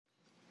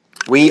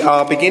We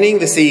are beginning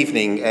this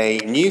evening a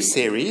new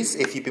series.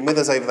 If you've been with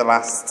us over the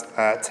last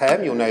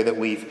term, you'll know that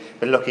we've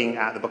been looking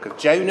at the book of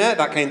Jonah.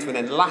 That came to an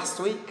end last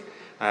week.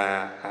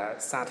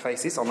 Sad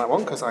faces on that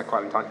one, because I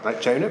quite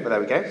like Jonah, but there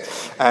we go.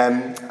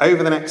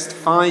 Over the next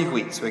 5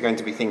 weeks, we're going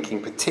to be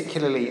thinking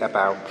particularly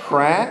about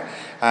prayer,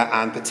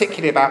 and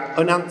particularly about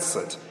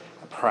unanswered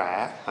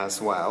prayer as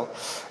well,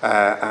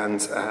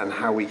 and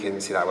how we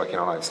can see that work in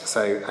our lives.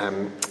 So,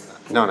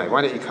 Nana,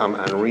 why don't you come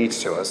and read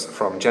to us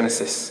from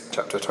Genesis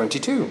chapter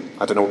 22?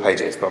 I don't know what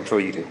page it is, but I'm sure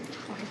you do.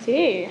 I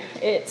do.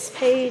 It's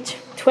page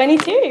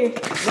 22.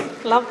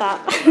 Love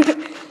that.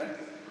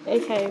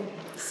 Okay.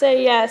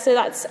 So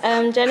that's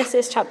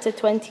Genesis chapter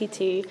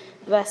 22,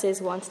 verses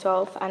 1 to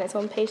 12, and it's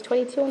on page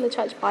 22 on the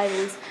church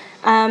Bibles.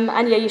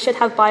 You should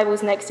have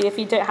Bibles next to you. If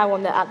you don't have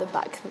one, they're at the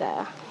back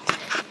there.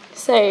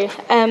 So,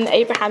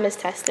 Abraham is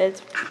tested.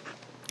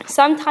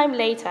 Sometime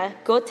later,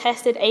 God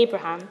tested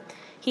Abraham.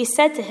 He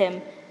said to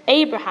him,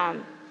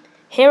 "Abraham."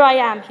 "Here I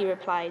am," he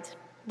replied.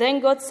 Then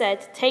God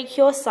said, "Take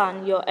your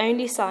son, your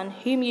only son,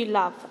 whom you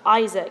love,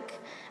 Isaac,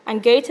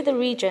 and go to the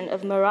region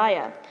of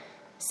Moriah.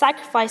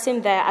 Sacrifice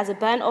him there as a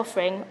burnt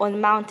offering on the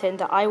mountain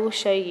that I will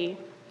show you."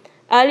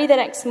 Early the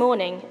next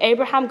morning,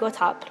 Abraham got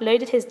up,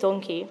 loaded his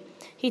donkey.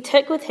 He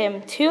took with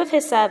him 2 of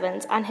his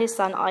servants and his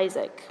son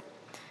Isaac.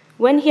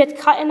 When he had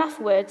cut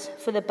enough wood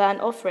for the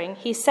burnt offering,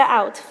 he set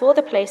out for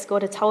the place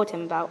God had told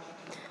him about.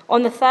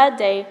 On the 3rd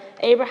day,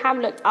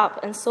 Abraham looked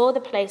up and saw the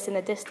place in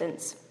the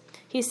distance.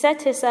 He said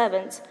to his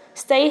servants,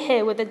 "Stay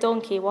here with the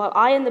donkey while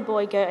I and the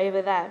boy go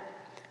over there.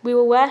 We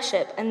will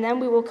worship, and then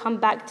we will come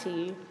back to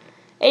you."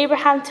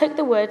 Abraham took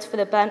the wood for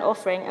the burnt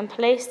offering and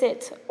placed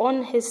it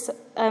on his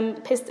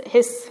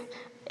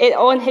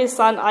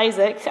son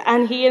Isaac,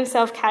 and he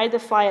himself carried the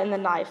fire and the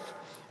knife.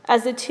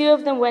 As the 2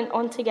 of them went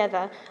on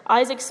together,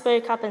 Isaac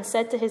spoke up and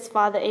said to his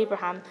father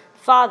Abraham,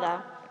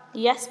 "Father."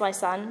 "Yes, my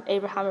son,"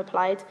 Abraham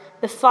replied.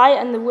 "The fire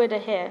and the wood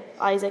are here,"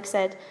 Isaac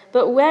said.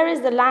 "But where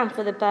is the lamb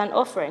for the burnt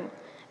offering?"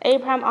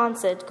 Abraham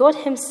answered, "God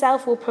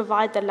himself will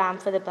provide the lamb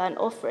for the burnt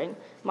offering,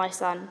 my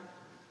son."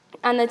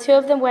 And the 2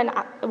 of them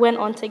went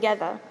on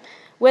together.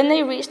 When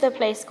they reached the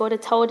place God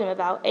had told him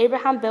about,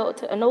 Abraham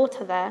built an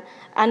altar there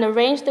and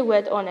arranged the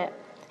wood on it.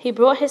 He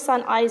brought his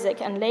son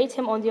Isaac and laid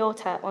him on the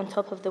altar on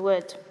top of the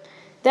wood.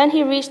 Then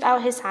he reached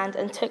out his hand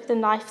and took the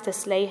knife to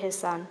slay his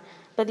son.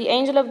 But the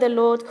angel of the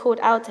Lord called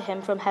out to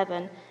him from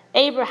heaven,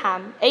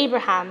 "Abraham,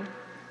 Abraham."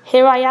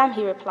 "Here I am,"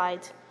 he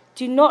replied.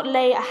 "Do not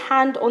lay a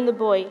hand on the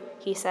boy,"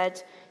 he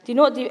said. "Do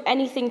not do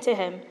anything to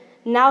him.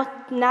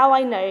 Now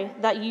I know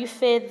that you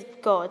fear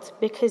God,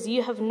 because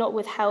you have not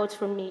withheld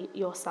from me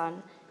your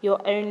son, your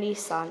only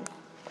son."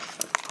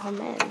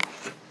 Amen.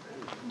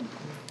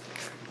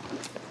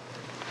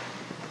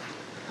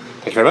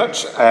 Thank you very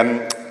much.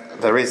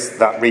 There is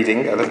that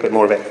reading, a little bit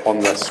more of it on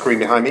the screen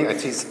behind me.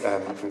 It is,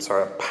 an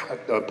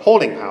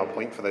appalling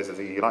PowerPoint for those of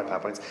you who like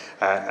PowerPoints.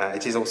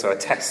 It is also a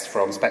test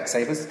from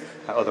Specsavers.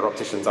 Other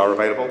opticians are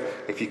available.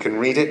 If you can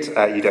read it,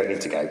 you don't need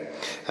to go.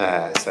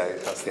 So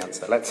that's the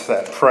answer. Let's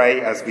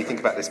pray as we think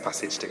about this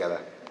passage together.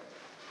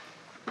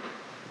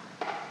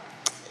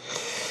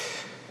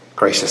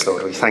 Gracious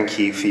Lord, we thank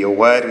you for your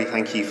word. We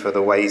thank you for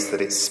the ways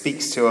that it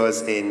speaks to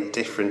us in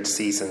different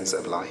seasons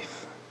of life.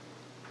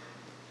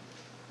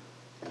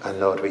 And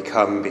Lord, we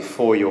come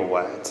before your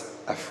word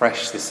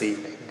afresh this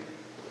evening.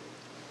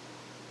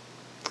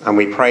 And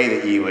we pray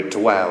that you would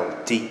dwell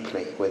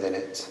deeply within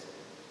it.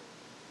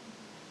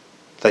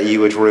 That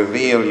you would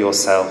reveal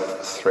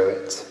yourself through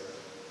it.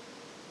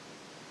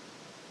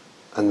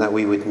 And that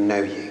we would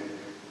know you.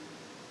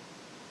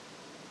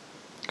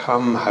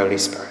 Come, Holy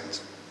Spirit.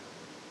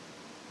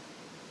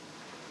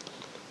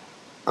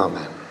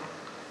 Amen.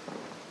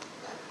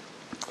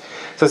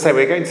 So as I say,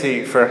 we're going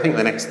to, for I think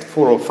the next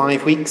 4 or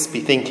 5 weeks, be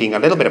thinking a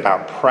little bit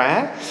about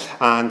prayer,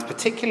 and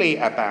particularly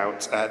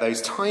about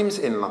those times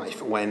in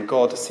life when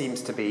God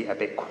seems to be a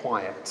bit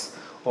quiet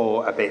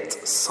or a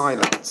bit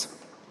silent.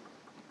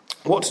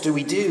 What do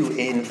we do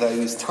in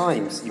those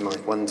times, you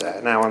might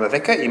wonder? Now, I'm a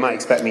vicar. You might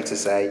expect me to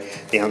say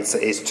the answer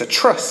is to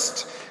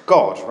trust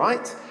God,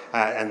 right?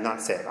 And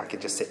that's it. I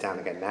can just sit down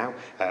again now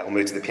or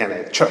move to the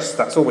piano. Trust,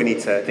 that's all we need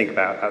to think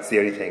about. That's the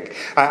only thing.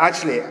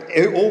 Actually,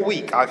 all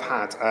week I've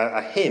had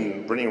a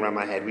hymn running around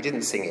my head. We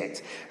didn't sing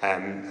it.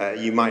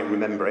 You might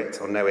remember it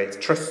or know it.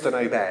 Trust and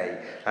Obey.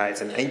 It's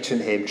an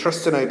ancient hymn.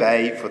 Trust and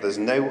obey, for there's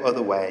no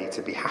other way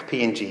to be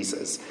happy in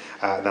Jesus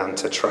than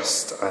to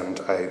trust and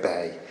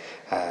obey.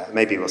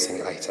 Maybe we'll sing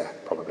it later.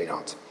 Probably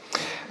not.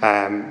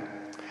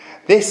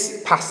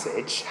 This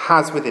passage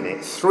has within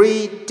it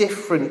 3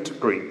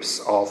 different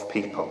groups of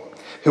people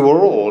who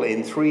are all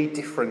in 3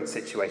 different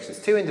situations,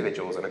 2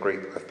 individuals and a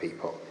group of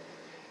people.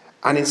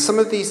 And in some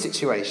of these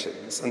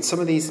situations and some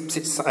of these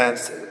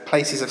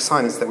places of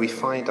silence that we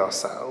find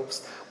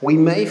ourselves, we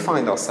may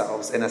find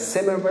ourselves in a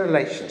similar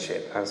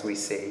relationship as we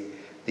see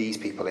these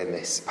people in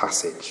this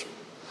passage.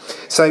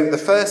 So the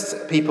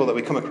first people that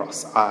we come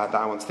across that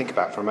I want to think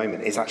about for a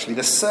moment is actually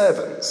the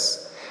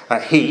servants.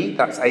 He,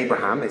 that's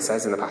Abraham, it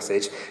says in the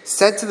passage,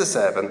 said to the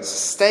servants,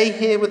 "Stay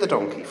here with the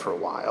donkey for a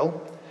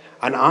while,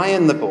 and I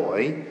and the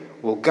boy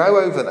we'll go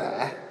over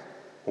there,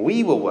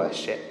 we will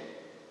worship,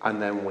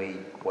 and then we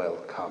will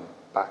come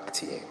back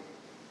to you.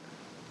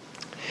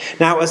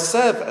 Now, as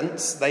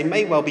servants, they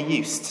may well be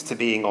used to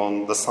being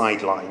on the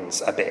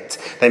sidelines a bit.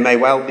 They may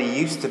well be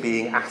used to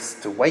being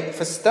asked to wait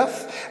for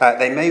stuff.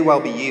 They may well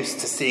be used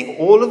to seeing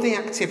all of the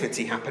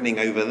activity happening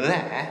over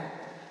there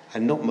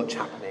and not much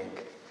happening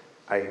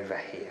over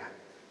here.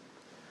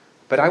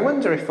 But I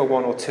wonder if for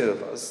one or two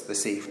of us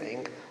this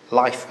evening,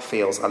 life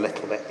feels a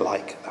little bit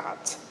like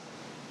that.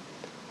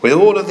 With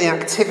all of the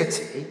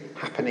activity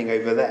happening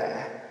over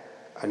there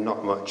and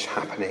not much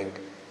happening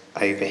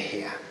over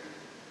here.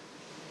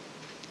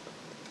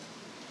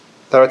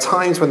 There are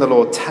times when the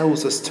Lord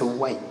tells us to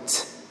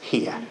wait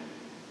here,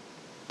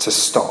 to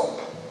stop,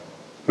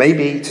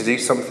 maybe to do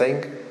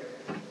something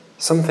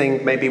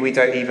maybe we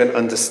don't even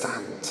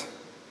understand.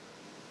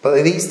 But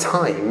at these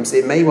times,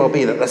 it may well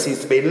be that there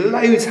seems to be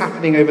loads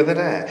happening over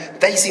there.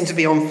 They seem to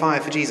be on fire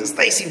for Jesus.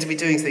 They seem to be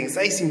doing things.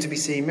 They seem to be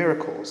seeing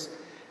miracles.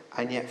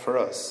 And yet for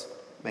us,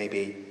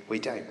 maybe we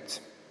don't.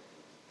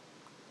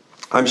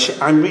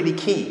 I'm really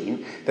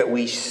keen that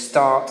we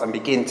start and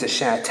begin to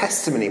share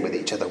testimony with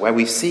each other where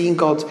we've seen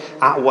God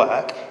at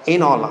work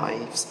in our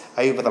lives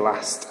over the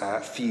last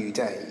few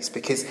days,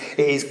 because it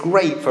is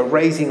great for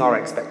raising our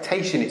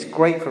expectation, it's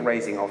great for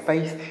raising our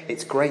faith,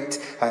 it's great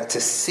to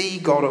see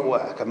God at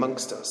work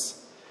amongst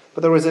us.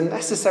 But there is a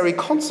necessary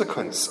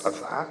consequence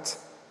of that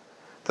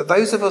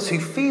those of us who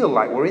feel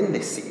like we're in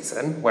this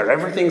season where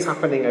everything's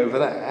happening over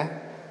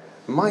there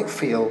might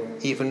feel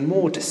even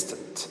more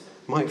distant.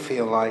 Might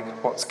feel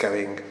like, what's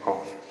going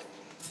on?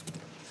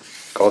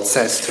 God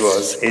says to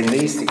us in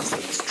these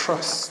seasons,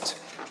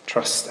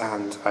 trust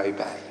and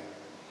obey.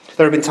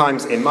 There have been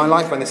times in my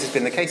life when this has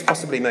been the case,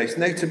 possibly most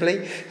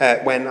notably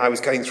when I was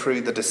going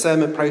through the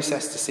discernment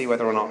process to see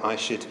whether or not I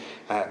should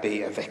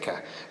be a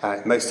vicar.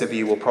 Most of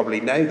you will probably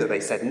know that they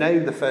said no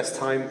the first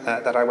time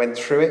that I went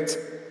through it.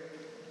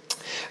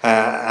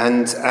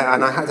 And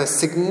I had a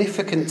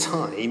significant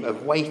time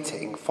of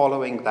waiting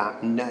following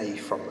that no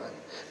from them.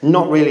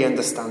 Not really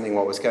understanding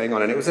what was going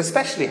on. And it was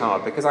especially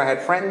hard because I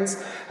had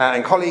friends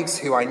and colleagues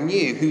who I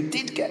knew who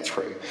did get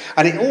through.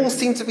 And it all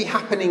seemed to be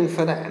happening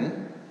for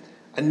them,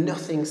 and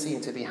nothing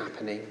seemed to be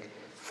happening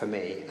for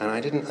me. And I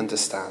didn't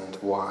understand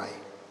why.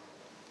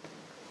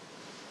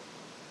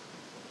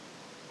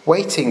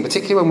 Waiting,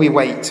 particularly when we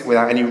wait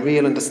without any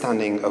real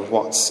understanding of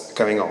what's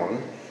going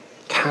on,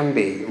 can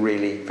be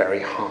really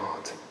very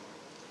hard.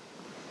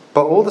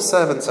 But all the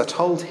servants are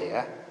told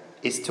here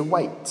is to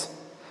wait.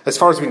 As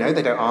far as we know,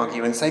 they don't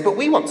argue and say, but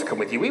we want to come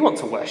with you, we want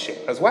to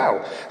worship as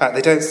well.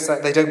 They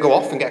don't go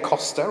off and get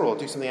Costa or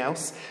do something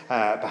else,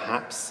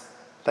 perhaps.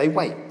 They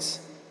wait.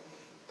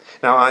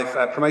 Now,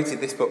 I've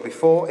promoted this book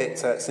before.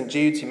 It's St.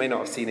 Jude's. You may not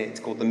have seen it. It's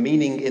called The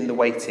Meaning in the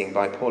Waiting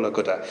by Paula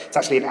Gooder. It's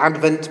actually an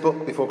Advent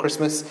book before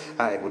Christmas.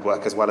 It would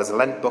work as well as a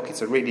Lent book.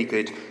 It's a really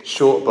good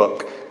short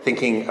book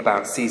thinking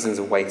about seasons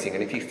of waiting.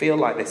 And if you feel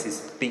like this is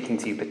speaking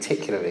to you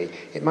particularly,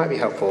 it might be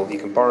helpful. You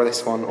can borrow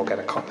this one or get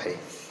a copy.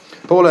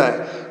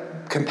 Paula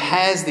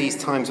compares these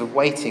times of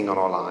waiting on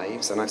our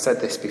lives, and I've said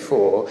this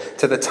before,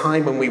 to the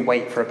time when we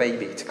wait for a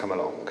baby to come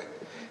along.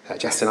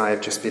 Jess and I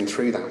have just been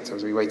through that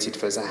as we waited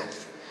for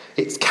Zeph.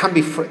 It can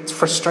be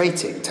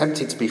frustrating,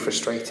 tempting to be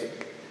frustrating.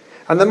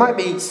 And there might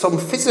be some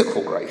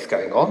physical growth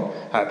going on,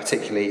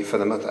 particularly for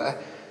the mother,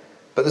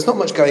 but there's not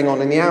much going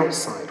on in the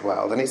outside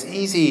world, and it's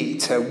easy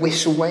to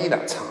wish away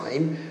that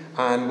time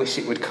and wish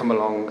it would come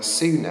along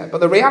sooner. But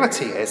the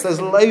reality is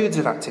there's loads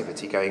of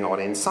activity going on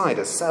inside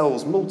as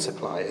cells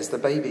multiply, as the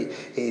baby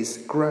is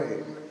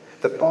grown.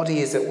 The body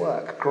is at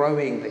work,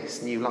 growing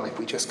this new life.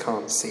 We just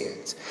can't see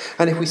it.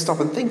 And if we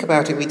stop and think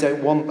about it, we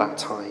don't want that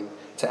time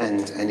to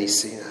end any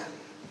sooner.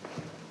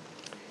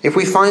 If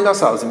we find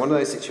ourselves in one of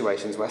those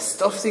situations where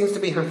stuff seems to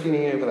be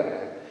happening over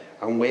there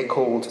and we're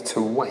called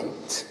to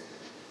wait,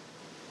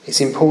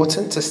 it's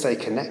important to stay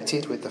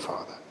connected with the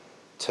Father,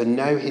 to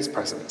know his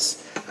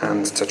presence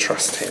and to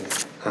trust him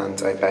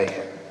and obey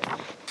him.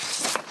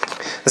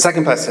 The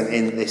second person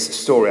in this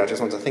story I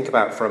just want to think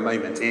about for a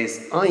moment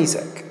is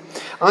Isaac.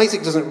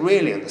 Isaac doesn't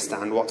really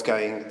understand what's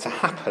going to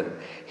happen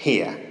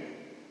here.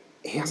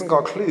 He hasn't got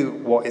a clue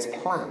what is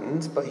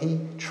planned, but he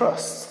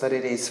trusts that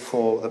it is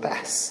for the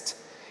best.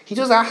 He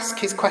does ask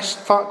his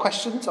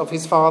questions of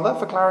his father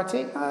for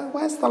clarity.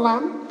 Where's the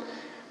lamb?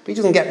 But he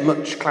doesn't get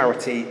much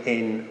clarity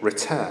in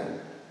return.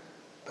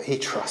 But he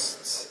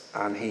trusts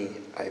and he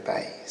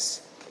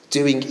obeys,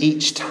 doing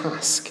each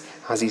task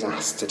as he's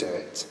asked to do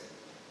it.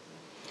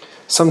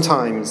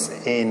 Sometimes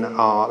in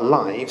our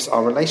lives,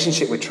 our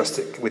relationship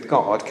with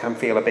God can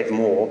feel a bit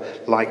more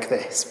like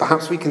this.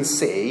 Perhaps we can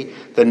see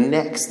the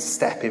next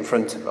step in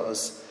front of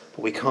us,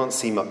 but we can't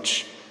see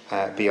much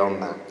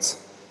beyond that.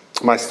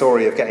 My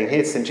story of getting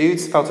here to St.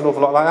 Jude's felt an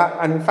awful lot like that,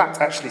 and in fact,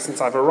 actually,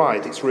 since I've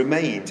arrived, it's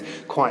remained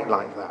quite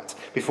like that.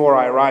 Before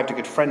I arrived, a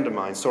good friend of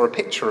mine saw a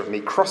picture of me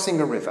crossing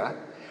a river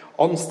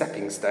on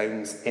stepping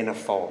stones in a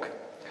fog.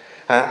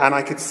 And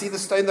I could see the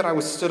stone that I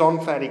was stood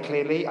on fairly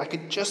clearly. I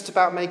could just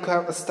about make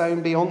out the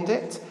stone beyond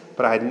it,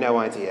 but I had no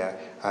idea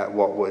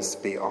what was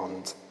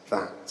beyond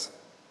that.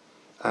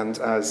 And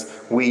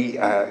as we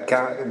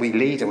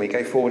lead and we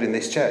go forward in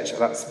this church,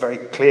 that's very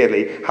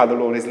clearly how the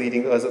Lord is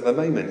leading us at the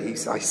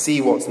moment. I see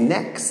what's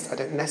next. I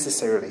don't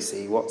necessarily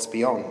see what's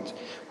beyond.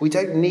 We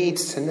don't need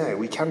to know.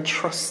 We can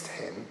trust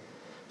him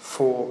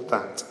for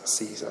that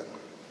season.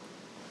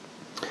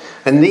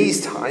 And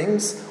these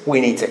times,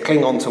 we need to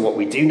cling on to what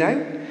we do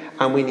know,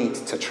 and we need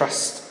to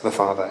trust the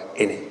Father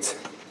in it.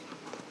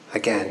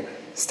 Again,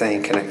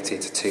 staying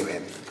connected to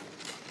him.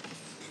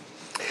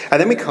 And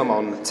then we come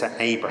on to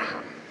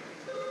Abraham.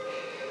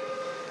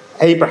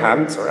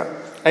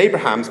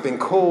 Abraham's been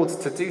called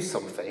to do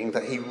something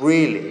that he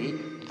really,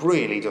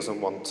 really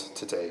doesn't want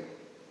to do.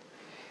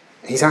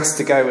 He's asked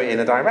to go in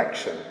a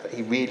direction that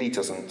he really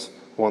doesn't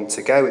want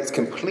to go. It's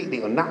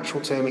completely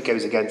unnatural to him. It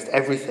goes against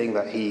everything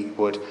that he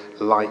would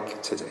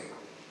like to do.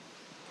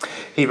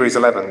 Hebrews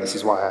 11, this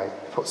is why I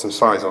put some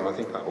slides on. I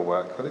think that will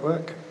work. Will it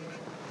work?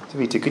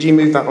 Davita, could you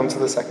move that onto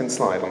the second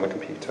slide on the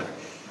computer?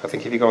 I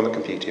think if you go on the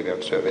computer, you'll be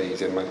able to do it a bit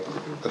easier.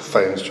 The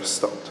phone's just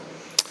stopped.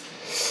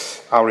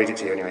 I'll read it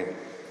to you anyway.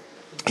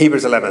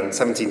 Hebrews 11,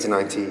 17 to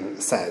 19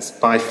 says,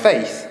 "By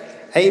faith,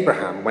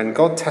 Abraham, when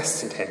God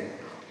tested him,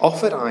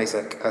 offered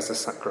Isaac as a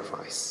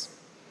sacrifice.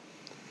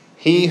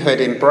 He who had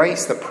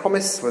embraced the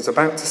promise was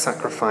about to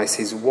sacrifice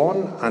his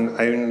one and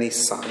only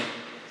son,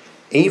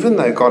 even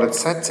though God had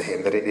said to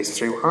him that it is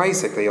through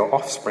Isaac that your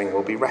offspring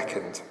will be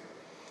reckoned.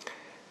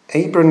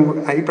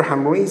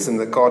 Abraham reasoned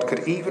that God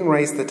could even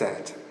raise the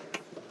dead,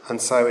 and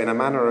so in a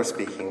manner of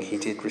speaking he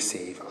did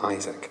receive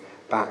Isaac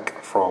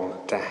back from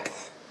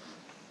death."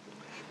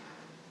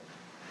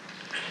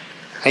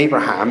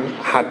 Abraham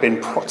had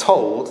been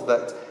told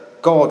that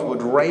God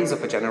would raise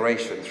up a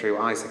generation through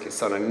Isaac, his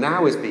son, and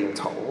now is being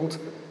told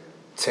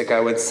to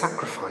go and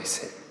sacrifice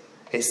him.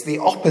 It's the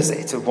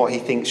opposite of what he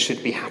thinks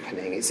should be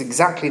happening. It's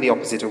exactly the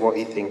opposite of what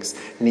he thinks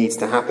needs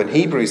to happen.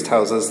 Hebrews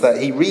tells us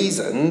that he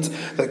reasoned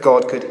that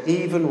God could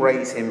even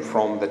raise him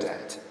from the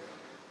dead.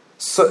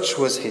 Such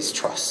was his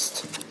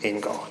trust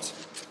in God.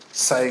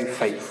 So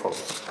faithful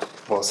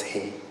was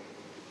he.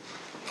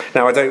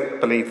 Now, I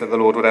don't believe that the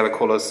Lord would ever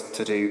call us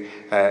to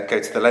go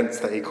to the lengths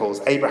that he calls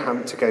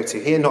Abraham to go to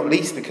here, not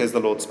least because the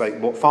Lord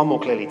spoke far more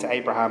clearly to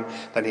Abraham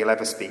than he'll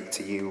ever speak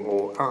to you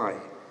or I.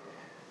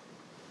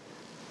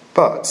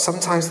 But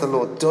sometimes the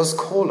Lord does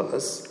call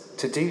us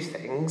to do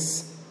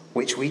things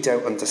which we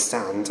don't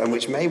understand and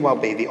which may well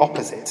be the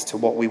opposite to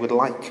what we would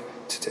like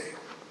to do.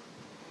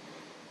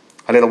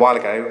 A little while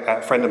ago,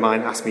 a friend of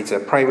mine asked me to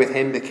pray with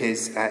him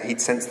because he'd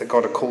sensed that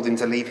God had called him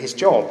to leave his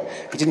job.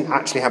 He didn't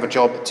actually have a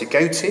job to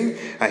go to.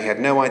 He had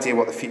no idea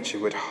what the future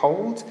would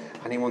hold,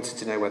 and he wanted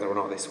to know whether or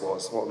not this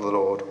was what the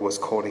Lord was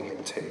calling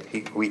him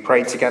to. We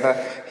prayed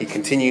together. He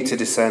continued to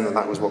discern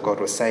that was what God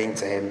was saying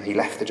to him. He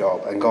left the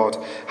job, and God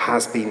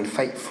has been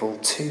faithful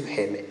to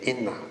him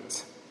in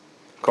that.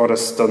 God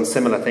has done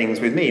similar things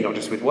with me, not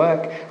just with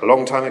work, a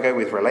long time ago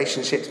with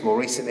relationships, more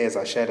recently, as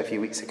I shared a few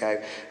weeks ago,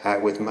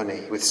 with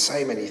money, with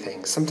so many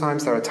things.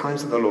 Sometimes there are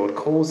times that the Lord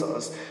calls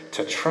us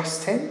to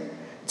trust him,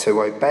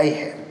 to obey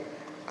him,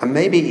 and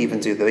maybe even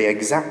do the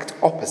exact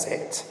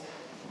opposite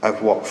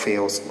of what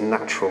feels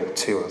natural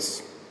to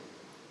us.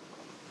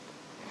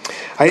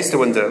 I used to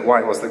wonder why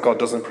it was that God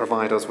doesn't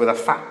provide us with a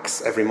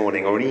fax every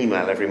morning or an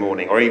email every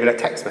morning or even a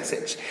text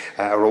message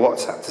or a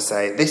WhatsApp to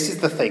say, this is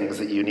the things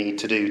that you need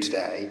to do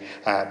today.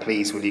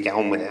 Please, will you get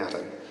on with it,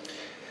 Adam?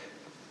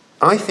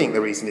 I think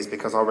the reason is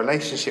because our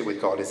relationship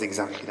with God is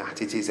exactly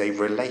that. It is a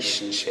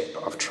relationship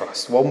of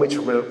trust, one which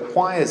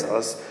requires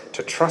us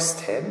to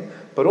trust him,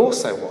 but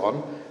also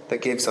one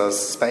that gives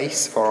us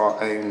space for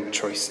our own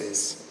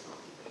choices.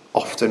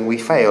 Often we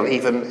fail.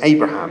 Even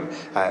Abraham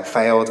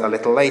failed a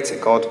little later.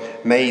 a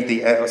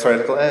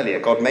little earlier.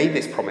 God made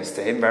this promise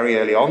to him very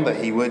early on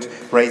that he would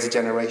raise a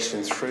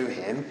generation through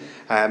him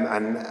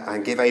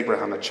and give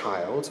Abraham a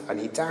child. And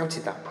he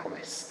doubted that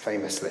promise,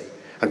 famously,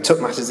 and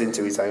took matters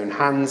into his own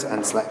hands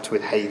and slept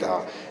with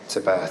Hagar to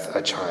birth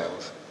a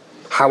child.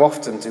 How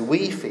often do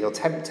we feel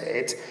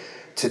tempted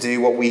to do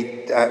what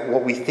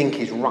we think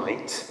is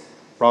right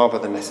rather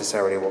than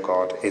necessarily what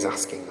God is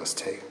asking us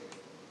to?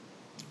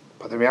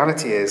 But the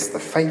reality is, the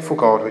faithful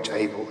God which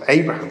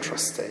Abraham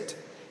trusted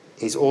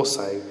is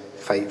also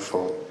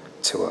faithful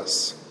to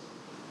us.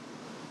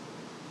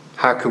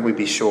 How could we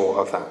be sure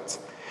of that?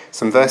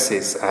 Some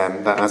verses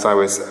that as I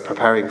was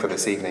preparing for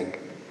this evening,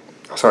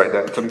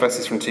 some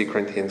verses from 2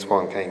 Corinthians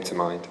 1 came to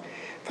mind.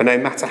 For no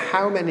matter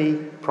how many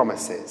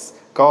promises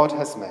God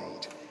has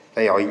made,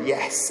 they are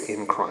yes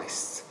in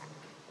Christ.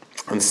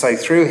 And so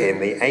through him,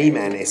 the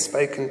Amen is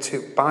spoken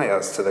to by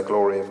us to the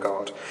glory of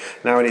God.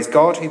 Now it is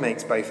God who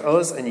makes both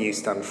us and you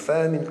stand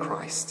firm in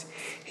Christ.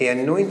 He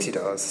anointed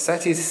us,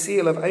 set his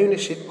seal of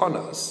ownership on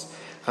us,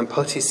 and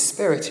put his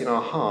Spirit in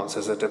our hearts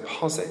as a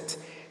deposit,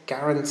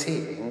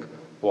 guaranteeing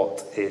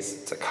what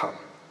is to come.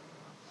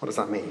 What does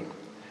that mean?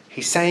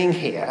 He's saying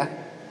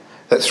here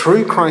that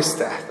through Christ's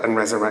death and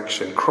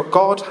resurrection,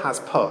 God has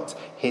put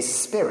his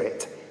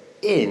Spirit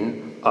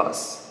in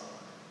us,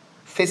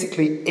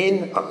 physically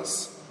in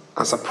us,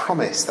 as a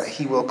promise that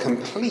he will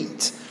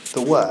complete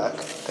the work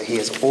that he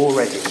has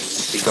already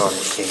begun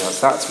in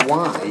us. That's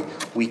why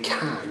we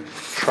can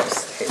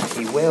trust him.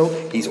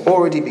 He's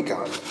already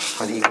begun,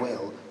 and he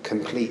will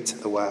complete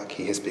the work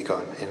he has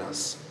begun in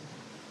us.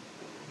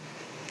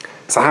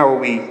 So how are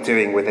we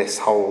doing with this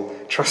whole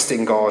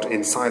trusting God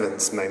in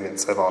silence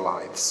moments of our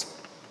lives?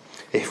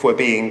 If we're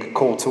being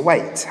called to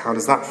wait, how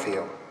does that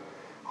feel?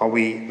 Are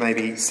we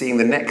maybe seeing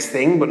the next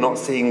thing but not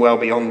seeing well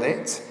beyond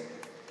it?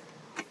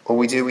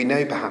 Or do we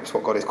know perhaps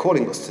what God is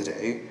calling us to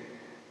do,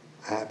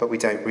 but we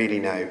don't really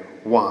know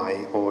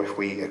why or if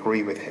we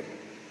agree with him?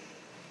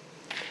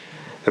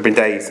 There have been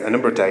a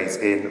number of days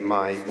in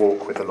my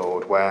walk with the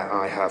Lord where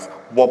I have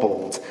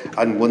wobbled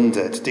and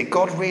wondered, did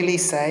God really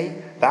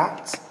say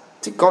that?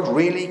 Did God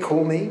really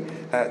call me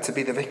to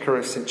be the vicar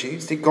of St.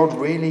 Jude's? Did God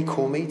really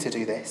call me to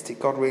do this? Did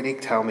God really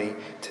tell me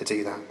to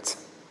do that?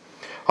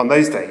 On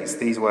those days,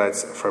 these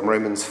words from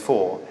Romans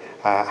 4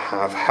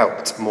 have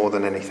helped more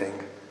than anything.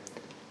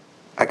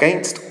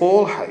 Against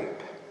all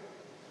hope,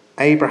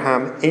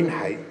 Abraham in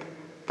hope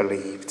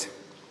believed.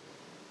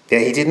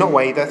 Yet he did not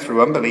waver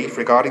through unbelief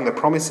regarding the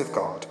promise of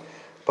God,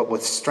 but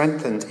was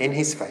strengthened in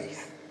his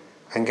faith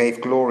and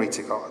gave glory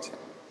to God,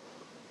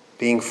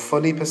 being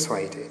fully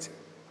persuaded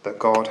that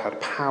God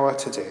had power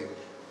to do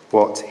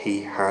what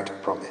he had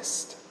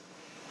promised.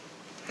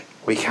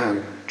 We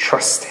can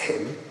trust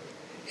him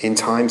in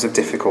times of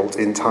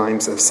difficulty, in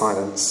times of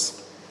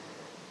silence.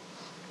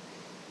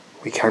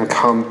 We can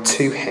come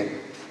to him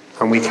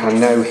and we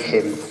can know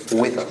him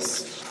with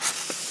us.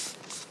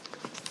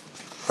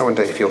 I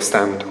wonder if you'll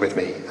stand with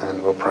me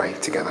and we'll pray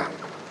together.